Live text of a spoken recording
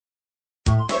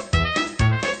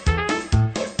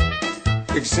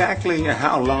Exactly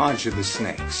how large are the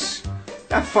snakes?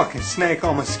 That fucking snake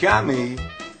almost got me.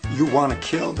 You wanna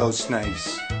kill those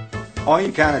snakes. All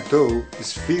you gotta do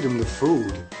is feed them the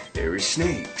food. There are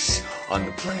snakes on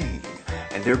the plane,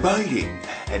 and they're biting,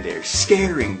 and they're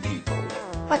scaring people.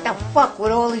 What the fuck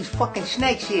with all these fucking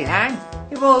snakes here, huh?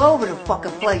 They're all over the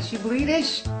fucking place. You believe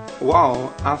this?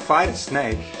 Whoa, I'll fight a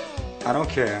snake. I don't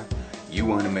care. You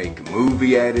want to make a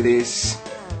movie out of this?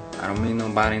 I don't mean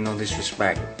nobody no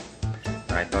disrespect,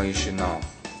 but I thought you should know.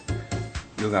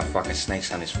 You got fucking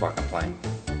snakes on this fucking plane.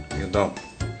 You do.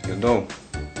 You do.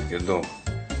 You do.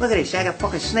 Look at this. I got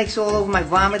fucking snakes all over my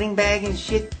vomiting bag and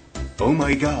shit. Oh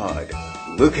my god.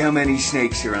 Look how many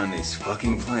snakes are on this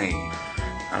fucking plane.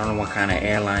 I don't know what kind of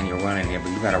airline you're running here, but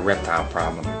you got a reptile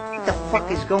problem. What the fuck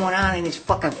is going on in this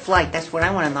fucking flight? That's what I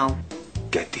want to know.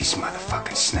 Get these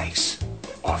motherfucking snakes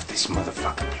off this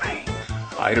motherfucking plane.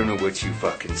 I don't know what you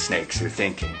fucking snakes are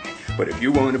thinking, but if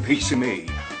you want a piece of me,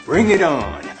 bring it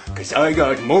on, cause I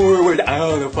got more where the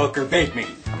fucker bit me.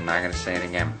 I'm not gonna say it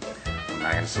again. I'm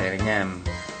not gonna say it again.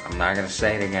 I'm not gonna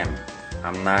say it again.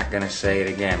 I'm not gonna say it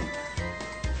again.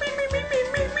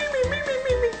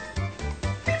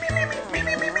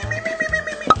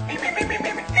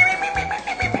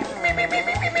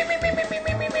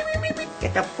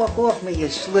 Get the fuck off me, you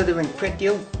slithering prick,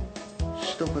 you.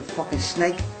 Stupid fucking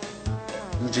snake.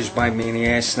 You just bite me in the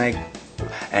ass, snake.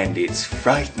 And it's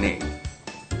frightening.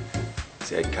 Is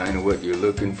that kind of what you're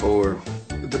looking for?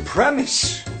 The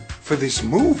premise for this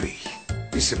movie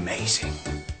is amazing.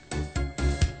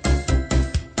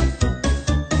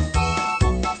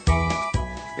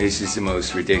 This is the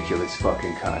most ridiculous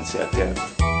fucking concept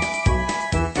ever.